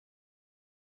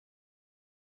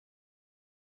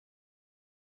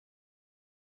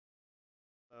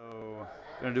So,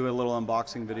 gonna do a little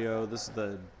unboxing video. This is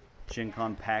the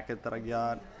GenCon packet that I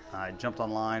got. I jumped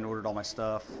online, ordered all my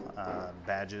stuff,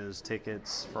 badges,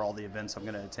 tickets for all the events I'm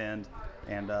gonna attend,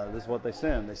 and this is what they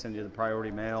send. They send you the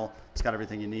priority mail. It's got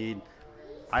everything you need.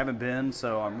 I haven't been,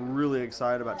 so I'm really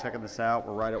excited about checking this out.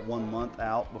 We're right at 1 month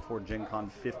out before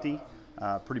GenCon 50.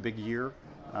 Pretty big year.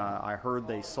 I heard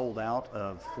they sold out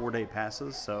of 4-day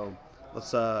passes, so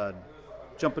let's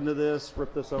jump into this,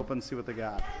 rip this open, see what they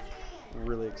got.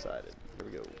 Really excited. Here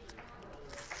we go.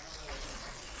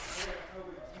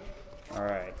 All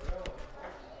right.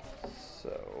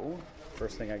 So,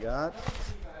 first thing I got,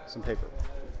 some paper.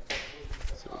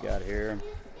 Let's see what we got here.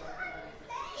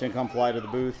 GenCon fly to the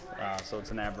booth. So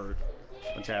it's an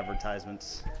bunch of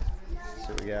advertisements. Let's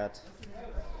see what we got.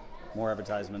 More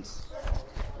advertisements.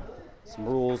 Some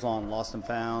rules on lost and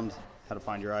found, how to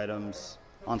find your items,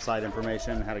 on-site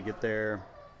information, how to get there.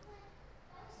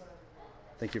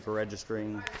 Thank you for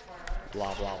registering,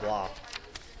 blah, blah, blah.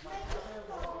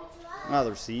 Another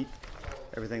receipt,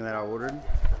 everything that I ordered,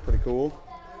 pretty cool.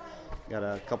 Got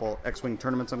a couple X-Wing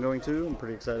tournaments I'm going to, I'm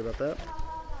pretty excited about that.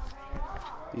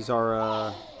 These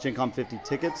are GenCon 50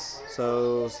 tickets,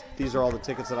 so these are all the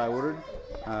tickets that I ordered.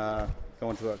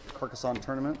 Going to a Carcassonne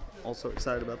tournament, also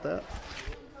excited about that.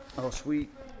 Oh, sweet.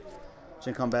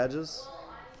 GenCon badges,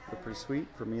 they're pretty sweet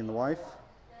for me and the wife.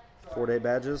 4-day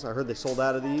badges, I heard they sold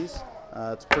out of these.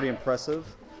 It's pretty impressive,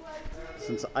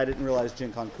 since I didn't realize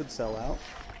GenCon could sell out.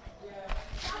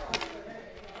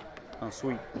 Oh,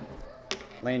 sweet.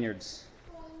 Lanyards.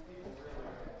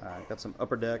 Got some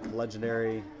Upper Deck,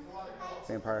 Legendary,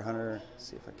 Vampire Hunter. Let's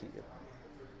see if I can get...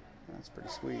 That's pretty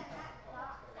sweet.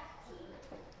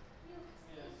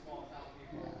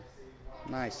 Yeah.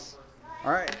 Nice.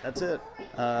 Alright, that's it.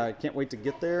 Can't wait to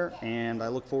get there, and I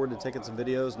look forward to taking some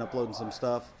videos and uploading some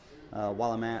stuff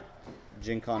while I'm at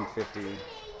GenCon 50.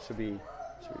 Should be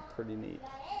pretty neat.